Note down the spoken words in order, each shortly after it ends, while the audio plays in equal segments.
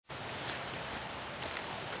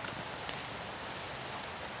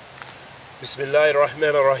Bismillahir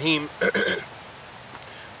Rahmanir Rahim.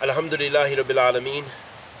 Alhamdulillahi Rabbil Alameen.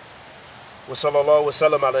 Wa sallallahu wa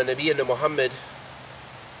sallam ala nabiyyina Muhammad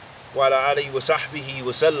wa ala alihi wa sahbihi wa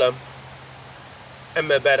sallam.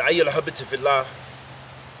 Amma ba'd, ayyuhal habati fillah.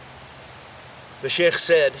 The Shaykh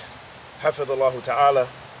said, Hafidhullah Ta'ala,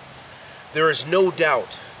 there is no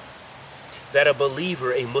doubt that a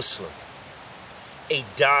believer, a Muslim, a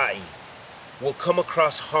da'i, will come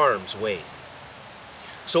across harm's way.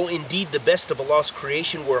 So indeed the best of Allah's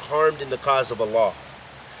creation were harmed in the cause of Allah,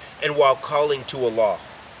 and while calling to Allah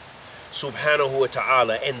subhanahu wa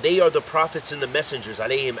ta'ala, and they are the prophets and the messengers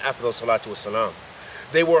alayhim afdal salatu wasalam.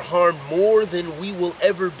 They were harmed more than we will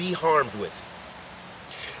ever be harmed with,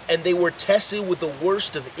 and they were tested with the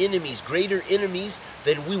worst of enemies, greater enemies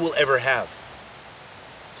than we will ever have.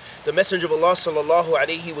 The Messenger of Allah sallallahu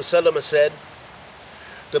alayhi wasallam said,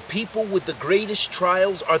 the people with the greatest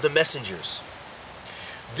trials are the messengers,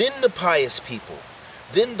 then the pious people,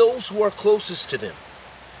 then those who are closest to them,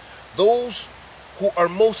 those who are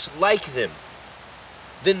most like them,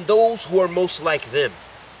 then those who are most like them.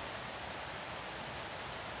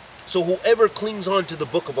 So whoever clings on to the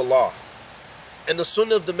book of Allah and the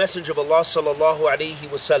sunnah of the Messenger of Allah sallallahu alaihi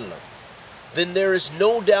wasallam, then there is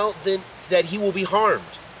no doubt then that he will be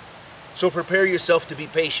harmed. So prepare yourself to be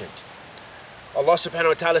patient. Allah subhanahu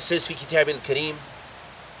wa ta'ala says fi kitab al-kareem,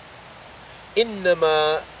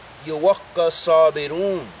 إنما يوقى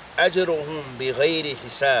الصابرون أجرهم بغير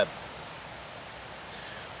حساب.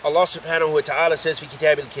 Allah subhanahu wa ta'ala says في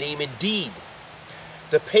كتاب الكريم, indeed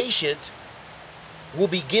the patient will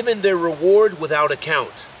be given their reward without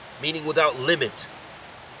account, meaning without limit.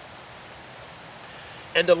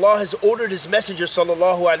 And Allah has ordered His Messenger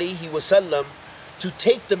sallallahu alaihi wasallam to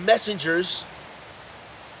take the messengers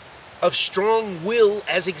of strong will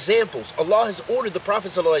as examples. Allah has ordered the Prophet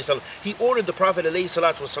ﷺ, He ordered the Prophet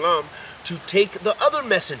ﷺ to take the other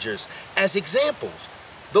messengers as examples.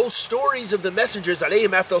 Those stories of the messengers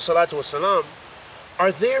ﷺ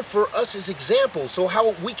are there for us as examples, so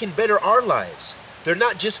how we can better our lives. They're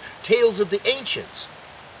not just tales of the ancients,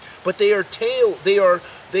 but they are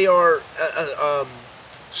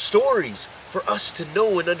stories for us to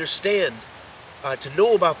know and understand, to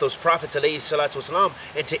know about those prophets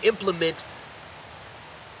ﷺ, and to implement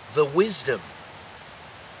the wisdom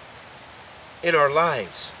in our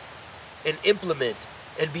lives, and implement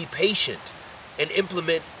and be patient, and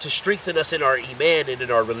implement to strengthen us in our iman and in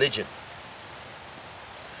our religion.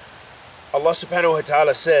 Allah subhanahu wa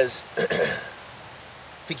ta'ala says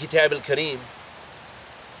fi kitab al-kareem,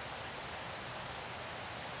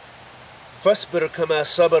 فاصبر كما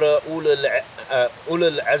صبر أولو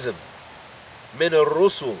العزم من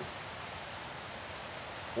الرسل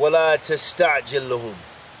ولا تستعجل لهم.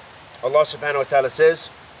 Allah subhanahu wa ta'ala says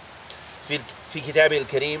في كتاب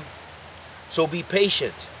الكريم, so be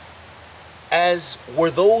patient as were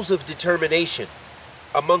those of determination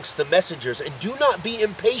amongst the messengers, and do not be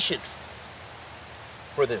impatient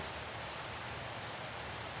for them.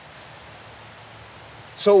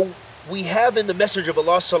 So we have in the Messenger of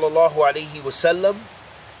Allah sallallahu alaihi wasallam,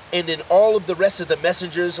 and in all of the rest of the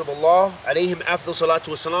messengers of Allah alayhim afdal salatu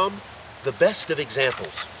wasalam, the best of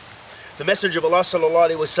examples. The Messenger of Allah sallallahu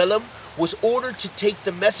alaihi wasallam was ordered to take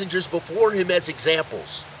the messengers before him as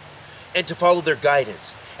examples and to follow their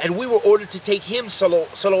guidance, and we were ordered to take him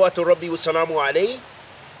salawatu rabbi wa salamu alayhi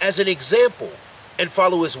as an example and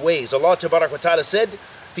follow his ways. Allah tabarak wa ta'ala said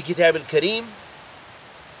fi kitab al-kareem,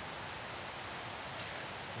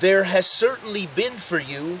 there has certainly been for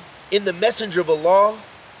you in the Messenger of Allah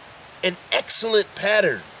an excellent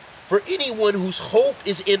pattern for anyone whose hope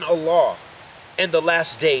is in Allah and the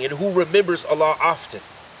last day, and who remembers Allah often.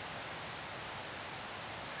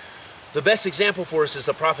 The best example for us is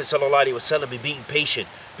the Prophet ﷺ in being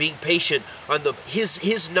patient on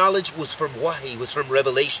his knowledge was from wahi, was from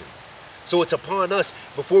revelation. So it's upon us,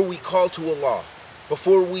 before we call to Allah,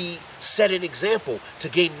 before we set an example, to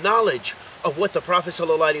gain knowledge of what the Prophet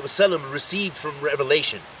ﷺ received from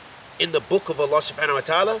revelation in the book of Allah subhanahu wa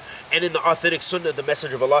ta'ala, and in the authentic sunnah of the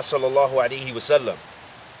Messenger of Allah sallallahu alaihi wasallam.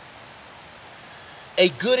 A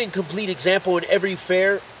good and complete example in every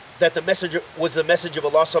affair that the messenger was the Messenger of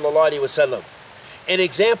Allah sallallahu alaihi wasallam. An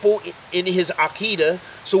example in his aqidah,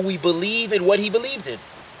 so we believe in what he believed in.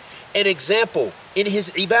 An example in his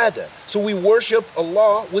ibadah, so we worship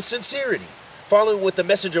Allah with sincerity, following what the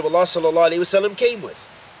Messenger of Allah sallallahu alaihi wasallam came with.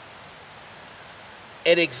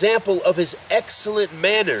 An example of his excellent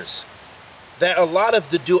manners that a lot of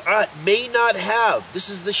the du'at may not have. This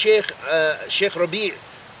is the Shaykh Rabee'a.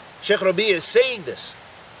 Shaykh Rabee'a is saying this.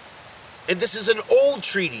 And this is an old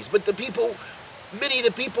treatise, but the people Many of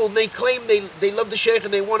the people, they claim they love the Shaykh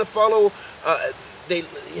and they want to follow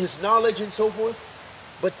his knowledge and so forth.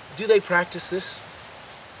 But do they practice this?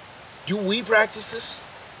 Do we practice this?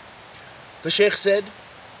 The Shaykh said,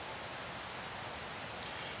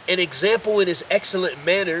 an example in his excellent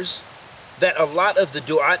manners that a lot of the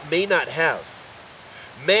du'at may not have.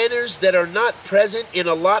 Manners that are not present in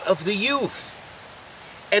a lot of the youth.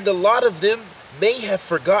 And a lot of them may have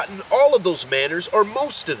forgotten all of those manners or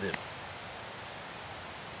most of them.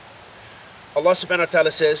 Allah subhanahu wa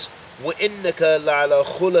ta'ala says, وَإِنَّكَ لَعَلَى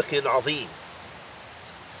خُلَقٍ عَظِيمٍ.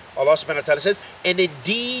 Allah subhanahu wa ta'ala says, and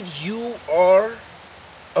indeed you are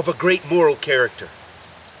of a great moral character.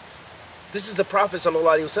 This is the Prophet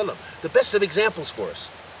sallallahu alaihi wasallam, the best of examples for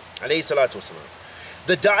us. Alayhi salatu wasalam.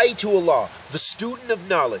 The da'i to Allah, the student of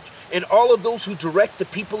knowledge, and all of those who direct the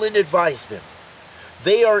people and advise them.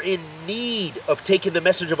 They are in need of taking the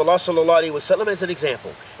message of Allah sallallahu alaihi wasallam as an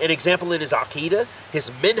example. An example in his aqidah, his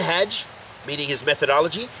minhaj, meaning his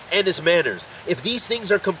methodology, and his manners. If these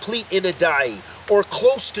things are complete in a da'i, or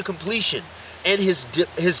close to completion, and his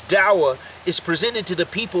dawah is presented to the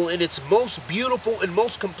people in its most beautiful and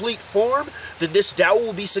most complete form, then this dawah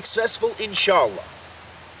will be successful, inshallah.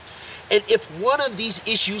 And if one of these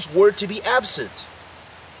issues were to be absent,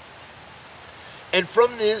 and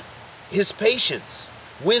from his patience,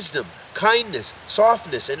 wisdom, kindness,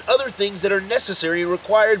 softness, and other things that are necessary and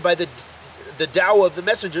required by the dawah of the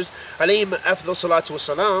messengers, alayhim afdal salatu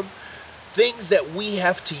wasalam, things that we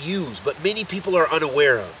have to use, but many people are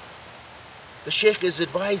unaware of. The Shaykh is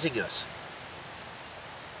advising us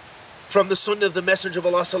from the sunnah of the Messenger of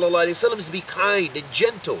Allah sallallahu alaihi wasallam is to be kind and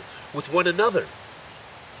gentle with one another,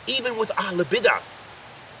 even with Ahl Bid'a.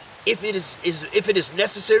 If it is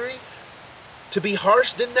necessary to be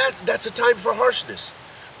harsh, then that's a time for harshness.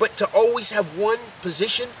 But to always have one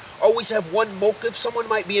position, always have one mawqif. Someone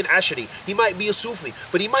might be an Ashari, he might be a Sufi,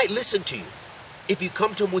 but he might listen to you if you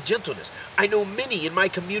come to him with gentleness. I know many in my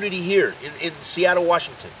community here in Seattle,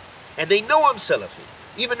 Washington, and they know I'm Salafi.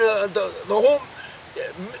 Even the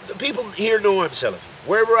people here know I'm Salafi.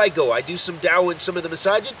 Wherever I go, I do some dawah in some of the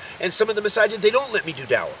masajid, and some of the masajid, they don't let me do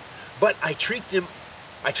dawah. But I treat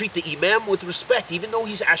the imam with respect, even though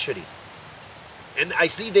he's Ashari. And I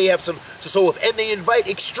see they have some tasawwuf, and they invite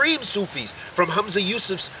extreme Sufis from Hamza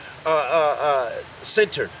Yusuf's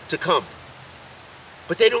center to come.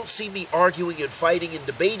 But they don't see me arguing and fighting and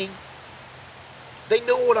debating. They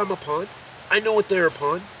know what I'm upon. I know what they're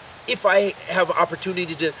upon. If I have an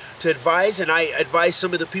opportunity to advise, and I advise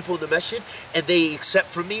some of the people in the masjid, and they accept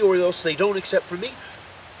from me, or else they don't accept from me,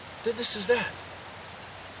 then this is that.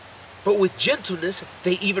 But with gentleness,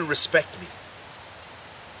 they even respect me.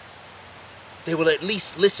 They will at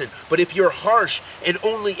least listen. But if you're harsh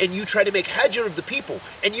and you try to make hajr of the people,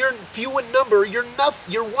 and you're few in number,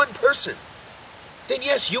 you're one person, then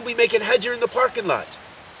yes, you'll be making hajr in the parking lot.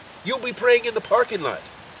 You'll be praying in the parking lot,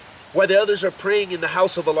 while the others are praying in the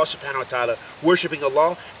house of Allah subhanahu wa ta'ala, worshipping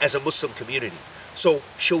Allah as a Muslim community. So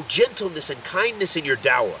show gentleness and kindness in your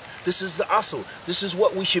dawah. This is the asl. This is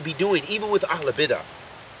what we should be doing, even with Ahl Bid'a.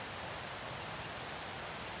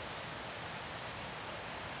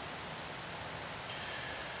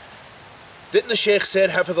 Then the Shaykh said,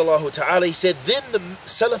 Hafidhullah Ta'ala, he said, then the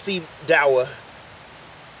Salafi dawah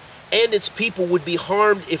and its people would be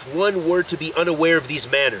harmed if one were to be unaware of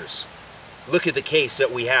these manners. Look at the case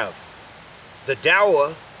that we have. The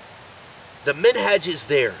dawah, the minhaj is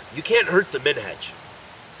there. You can't hurt the minhaj,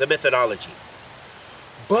 the methodology.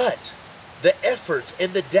 But the efforts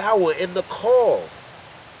and the dawah and the call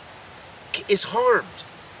is harmed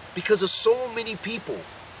because of so many people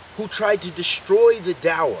who tried to destroy the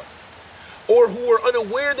dawah, or who were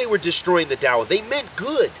unaware they were destroying the dawah. They meant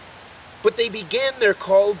good, but they began their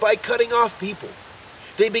call by cutting off people.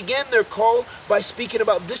 They began their call by speaking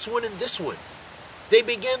about this one and this one. They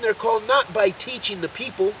began their call not by teaching the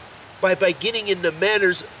people, by getting into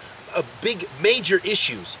manners of big, major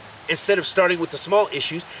issues, instead of starting with the small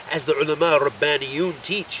issues, as the ulama Rabbaniyun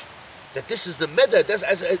teach. That this is the method. That's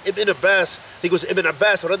as Ibn Abbas, I think it was Ibn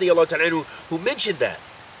Abbas radiyallahu ta'ala anhu, who mentioned that.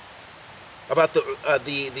 About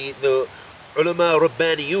the ulama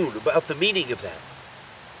Rabbaniyun, about the meaning of that.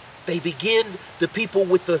 They begin the people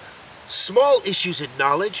with the small issues in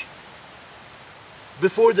knowledge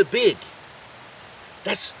before the big.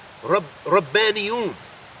 That's Rabbaniyun.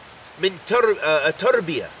 Min a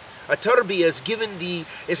tarbiyah. A tarbiyah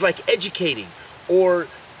is like educating, or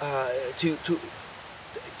to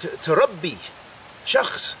rabbi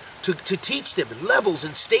shakhs, to teach them levels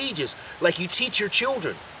and stages, like you teach your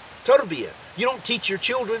children. Tarbiyah. You don't teach your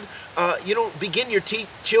children, you don't begin your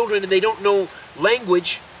children and they don't know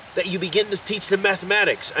language that you begin to teach them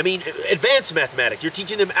mathematics. I mean, advanced mathematics. You're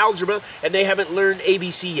teaching them algebra and they haven't learned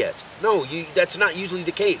ABC yet. No, that's not usually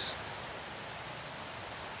the case.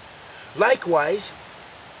 Likewise,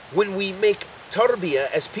 when we make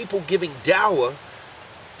tarbiyah as people giving dawah,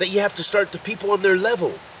 that you have to start the people on their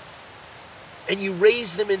level. And you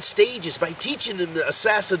raise them in stages by teaching them the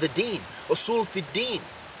asas of the deen, usul fi deen,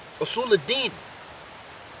 usul ad-deen,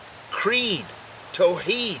 creed,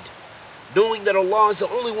 tawheed, knowing that Allah is the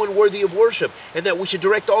only one worthy of worship and that we should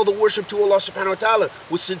direct all the worship to Allah subhanahu wa ta'ala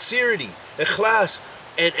with sincerity, ikhlas,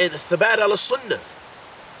 and thabat ala sunnah.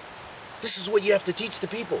 This is what you have to teach the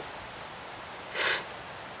people.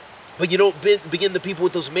 But you don't begin the people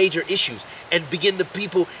with those major issues and begin the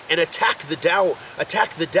people and attack the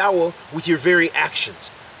dawah with your very actions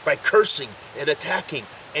by cursing and attacking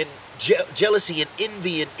and jealousy and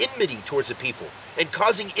envy and enmity towards the people and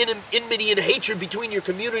causing enmity and hatred between your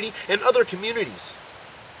community and other communities.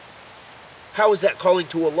 How is that calling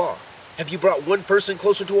to Allah? Have you brought one person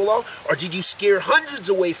closer to Allah, or did you scare hundreds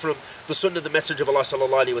away from the sunnah of the Messenger of Allah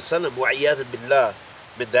sallallahu alaihi wasallam? Wa'iyadhan billah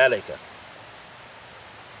min dhalika.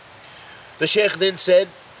 The Shaykh then said,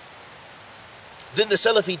 then the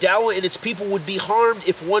Salafi dawah and its people would be harmed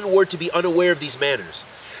if one were to be unaware of these manners.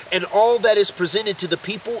 And all that is presented to the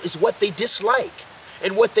people is what they dislike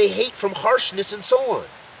and what they hate from harshness and so on.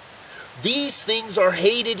 These things are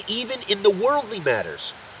hated even in the worldly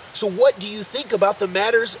matters. So what do you think about the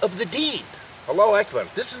matters of the deen? Allahu Akbar.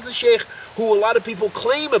 This is the Shaykh who a lot of people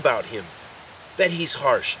claim about him, that he's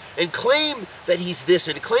harsh, and claim that he's this,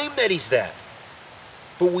 and claim that he's that.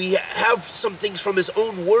 But we have some things from his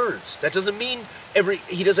own words. That doesn't mean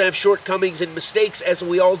he doesn't have shortcomings and mistakes, as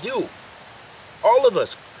we all do. All of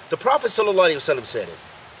us. The Prophet ﷺ said it.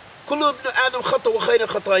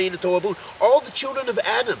 All the children of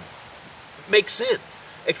Adam make sin.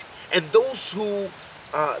 And those who,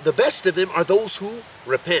 the best of them are those who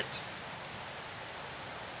repent.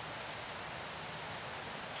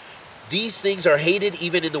 These things are hated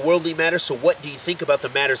even in the worldly matters, so what do you think about the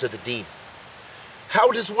matters of the deen?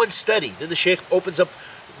 How does one study? Then the Shaykh opens up,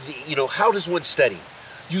 how does one study?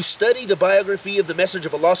 You study the biography of the Messenger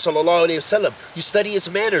of Allah sallallahu alaihi wasallam. You study his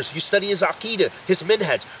manners. You study his aqidah, his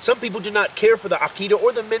minhaj. Some people do not care for the aqidah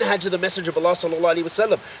or the minhaj of the Messenger of Allah sallallahu alaihi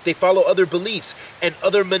wasallam. They follow other beliefs and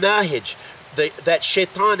other manahij that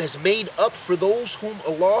shaitan has made up for those whom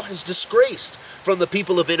Allah has disgraced from the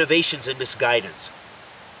people of innovations and misguidance.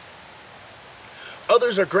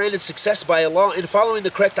 Others are granted success by Allah in following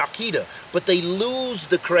the correct aqidah, but they lose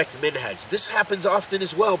the correct minhaj. This happens often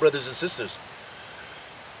as well, brothers and sisters.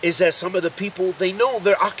 Is that some of the people, they know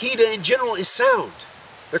their aqidah in general is sound.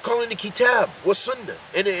 They're calling the kitab was sunnah,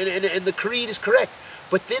 and the creed is correct.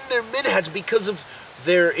 But then their minhaj, because of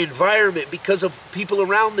their environment, because of people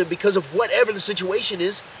around them, because of whatever the situation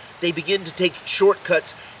is, they begin to take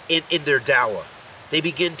shortcuts in their dawah. They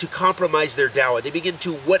begin to compromise their dawah. They begin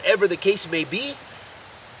to, whatever the case may be,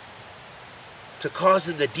 to cause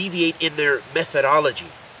them to deviate in their methodology.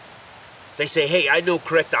 They say, hey, I know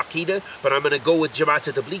correct aqidah, but I'm going to go with Jama'at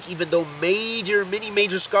al-Tabligh, even though many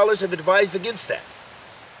major scholars have advised against that.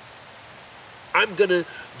 I'm going to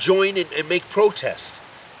join and make protest.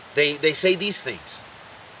 They say these things.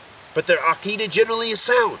 But their aqidah generally is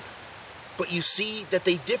sound. But you see that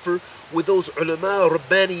they differ with those ulama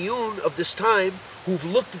rabbaniyun of this time who've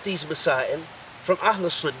looked at these masail from Ahl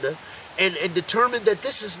Sunnah and determined that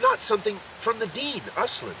this is not something from the deen,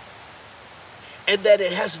 aslan. And that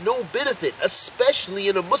it has no benefit, especially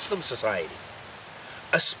in a Muslim society.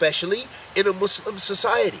 Especially in a Muslim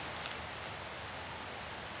society.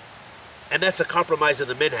 And that's a compromise of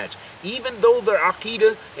the minhaj. Even though their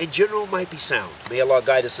aqidah in general might be sound. May Allah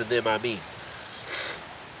guide us in them, ameen.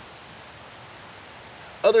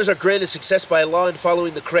 Others are granted success by Allah in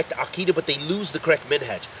following the correct aqidah, but they lose the correct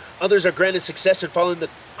minhaj. Others are granted success in following the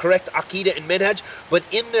correct aqidah and minhaj, but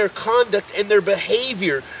in their conduct and their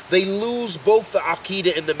behavior, they lose both the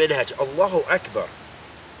aqidah and the minhaj. Allahu Akbar.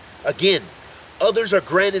 Again, others are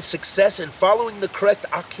granted success in following the correct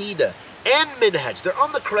aqidah and minhaj. They're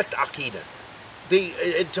on the correct aqidah,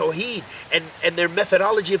 and tawheed, and their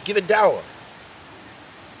methodology of giving dawah.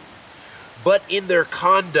 But in their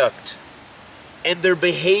conduct and their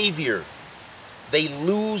behavior, they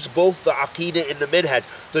lose both the aqidah and the minhaj.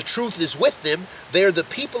 The truth is with them. They are the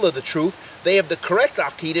people of the truth. They have the correct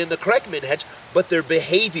aqidah and the correct minhaj, but their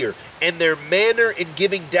behavior and their manner in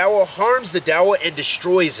giving dawah harms the dawah and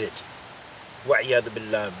destroys it.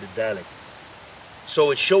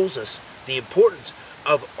 So it shows us the importance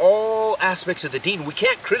of all aspects of the deen. We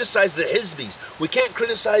can't criticize the Hizbis. We can't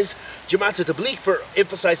criticize Jama'at al-Tabligh for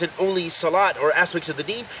emphasizing only salat or aspects of the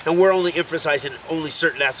deen, and we're only emphasizing only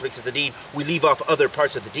certain aspects of the deen. We leave off other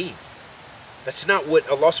parts of the deen. That's not what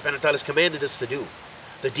Allah subhanahu wa ta'ala has commanded us to do.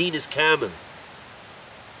 The deen is kamil.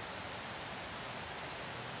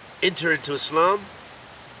 Enter into Islam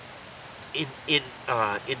in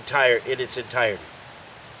its entirety.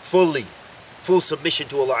 Full submission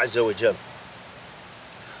to Allah Azza wa Jal.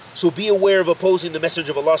 So be aware of opposing the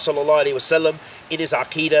Messenger of Allah sallallahu alaihi wasallam in his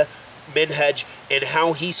aqeedah, minhaj, and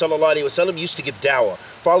how he sallallahu alaihi wasallam used to give dawah.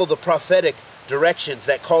 Follow the prophetic directions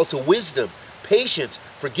that call to wisdom, patience,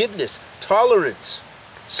 forgiveness, tolerance,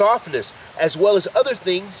 softness, as well as other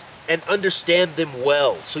things, and understand them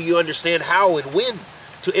well. So you understand how and when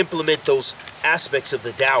to implement those aspects of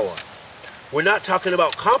the dawah. We're not talking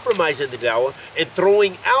about compromising the dawah and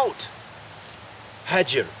throwing out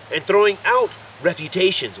hajr and throwing out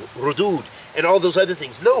refutations, rudud, and all those other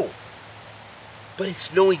things. No. But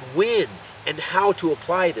it's knowing when and how to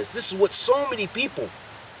apply this. This is what so many people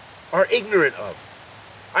are ignorant of.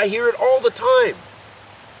 I hear it all the time.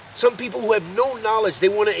 Some people who have no knowledge, they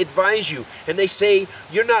want to advise you, and they say,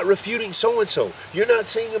 you're not refuting so-and-so. You're not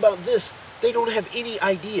saying about this. They don't have any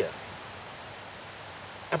idea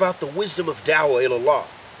about the wisdom of dawah ilallah.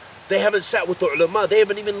 They haven't sat with the ulama. They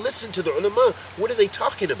haven't even listened to the ulama. What are they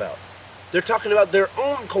talking about? They're talking about their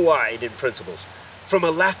own qawaid and principles from a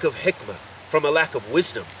lack of hikmah, from a lack of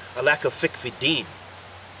wisdom, a lack of fiqh fi deen.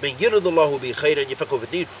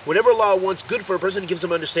 Whenever Allah wants good for a person, He gives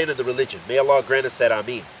them understanding of the religion. May Allah grant us that.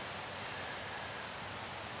 Ameen.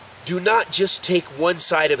 Do not just take one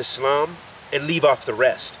side of Islam and leave off the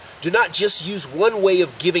rest. Do not just use one way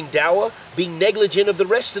of giving dawah, being negligent of the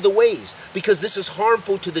rest of the ways, because this is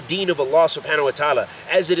harmful to the deen of Allah subhanahu wa ta'ala,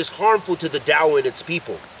 as it is harmful to the dawah and its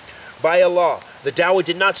people. By Allah, the dawah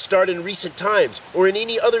did not start in recent times or in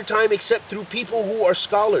any other time except through people who are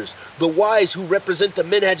scholars, the wise who represent the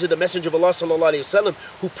minhaj of the Messenger of Allah sallallahu alaihi wasallam,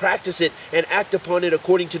 who practice it and act upon it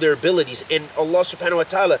according to their abilities. And Allah subhanahu wa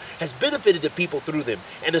ta'ala has benefited the people through them.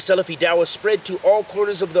 And the Salafi dawah spread to all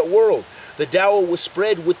corners of the world. The dawah was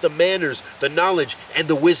spread with the manners, the knowledge, and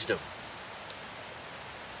the wisdom.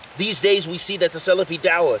 These days we see that the Salafi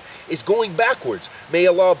dawah is going backwards. May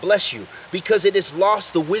Allah bless you, because it has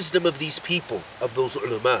lost the wisdom of these people, of those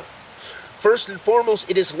ulama. First and foremost,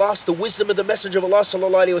 it has lost the wisdom of the Messenger of Allah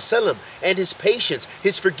sallallahu alaihi wasallam, and his patience,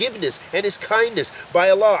 his forgiveness, and his kindness. By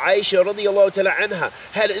Allah, Aisha radiallahu ta'ala anha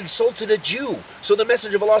had insulted a Jew. So the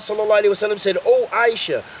Messenger of Allah sallallahu alaihi wasallam said, "Oh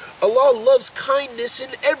Aisha, Allah loves kindness in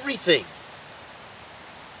everything."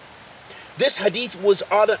 This hadith was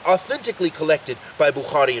authentically collected by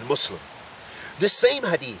Bukhari and Muslim. This same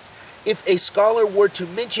hadith, if a scholar were to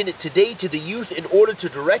mention it today to the youth in order to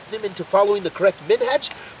direct them into following the correct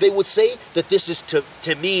minhaj, they would say that this is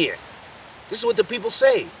tamir. This is what the people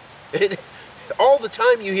say. And all the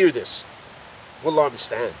time you hear this. Wallah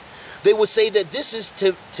understand. They would say that this is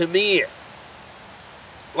tamir.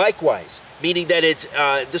 Likewise, meaning that it's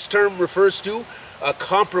this term refers to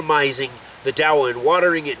compromising the dawah and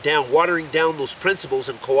watering down those principles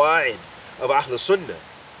and qawaid of Ahl Sunnah.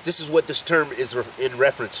 This is what this term is in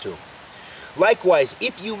reference to. Likewise,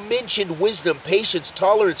 if you mention wisdom, patience,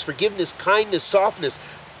 tolerance, forgiveness, kindness, softness,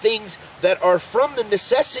 things that are from the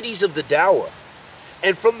necessities of the dawah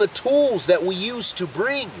and from the tools that we use to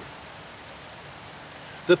bring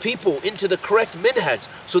the people into the correct minhaj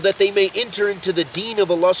so that they may enter into the deen of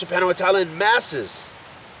Allah subhanahu wa ta'ala in masses,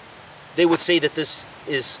 they would say that this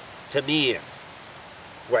is tamir.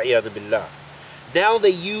 Wa'iyadu billah. Now they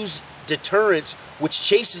use deterrence which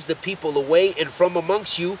chases the people away, and from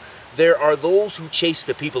amongst you there are those who chase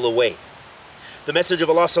the people away. The Messenger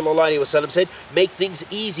of Allah sallallahu alaihi wasallam said, "Make things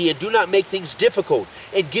easy and do not make things difficult,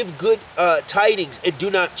 and give good tidings and do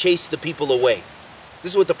not chase the people away."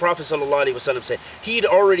 This is what the Prophet sallallahu alaihi wasallam said. He'd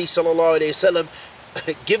already sallallahu alaihi wasallam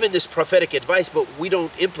given this prophetic advice, but we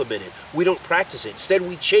don't implement it. We don't practice it. Instead,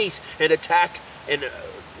 we chase and attack and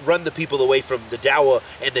run the people away from the dawah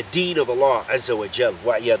and the deen of Allah Azza wa Jal.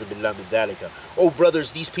 Wa'iyadu billah min dhalika. Oh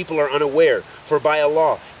brothers, these people are unaware. For by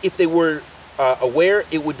Allah, if they were aware,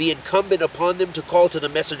 it would be incumbent upon them to call to the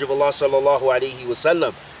Messenger of Allah sallallahu alaihi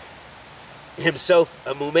wasallam himself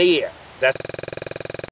a mumayya. That's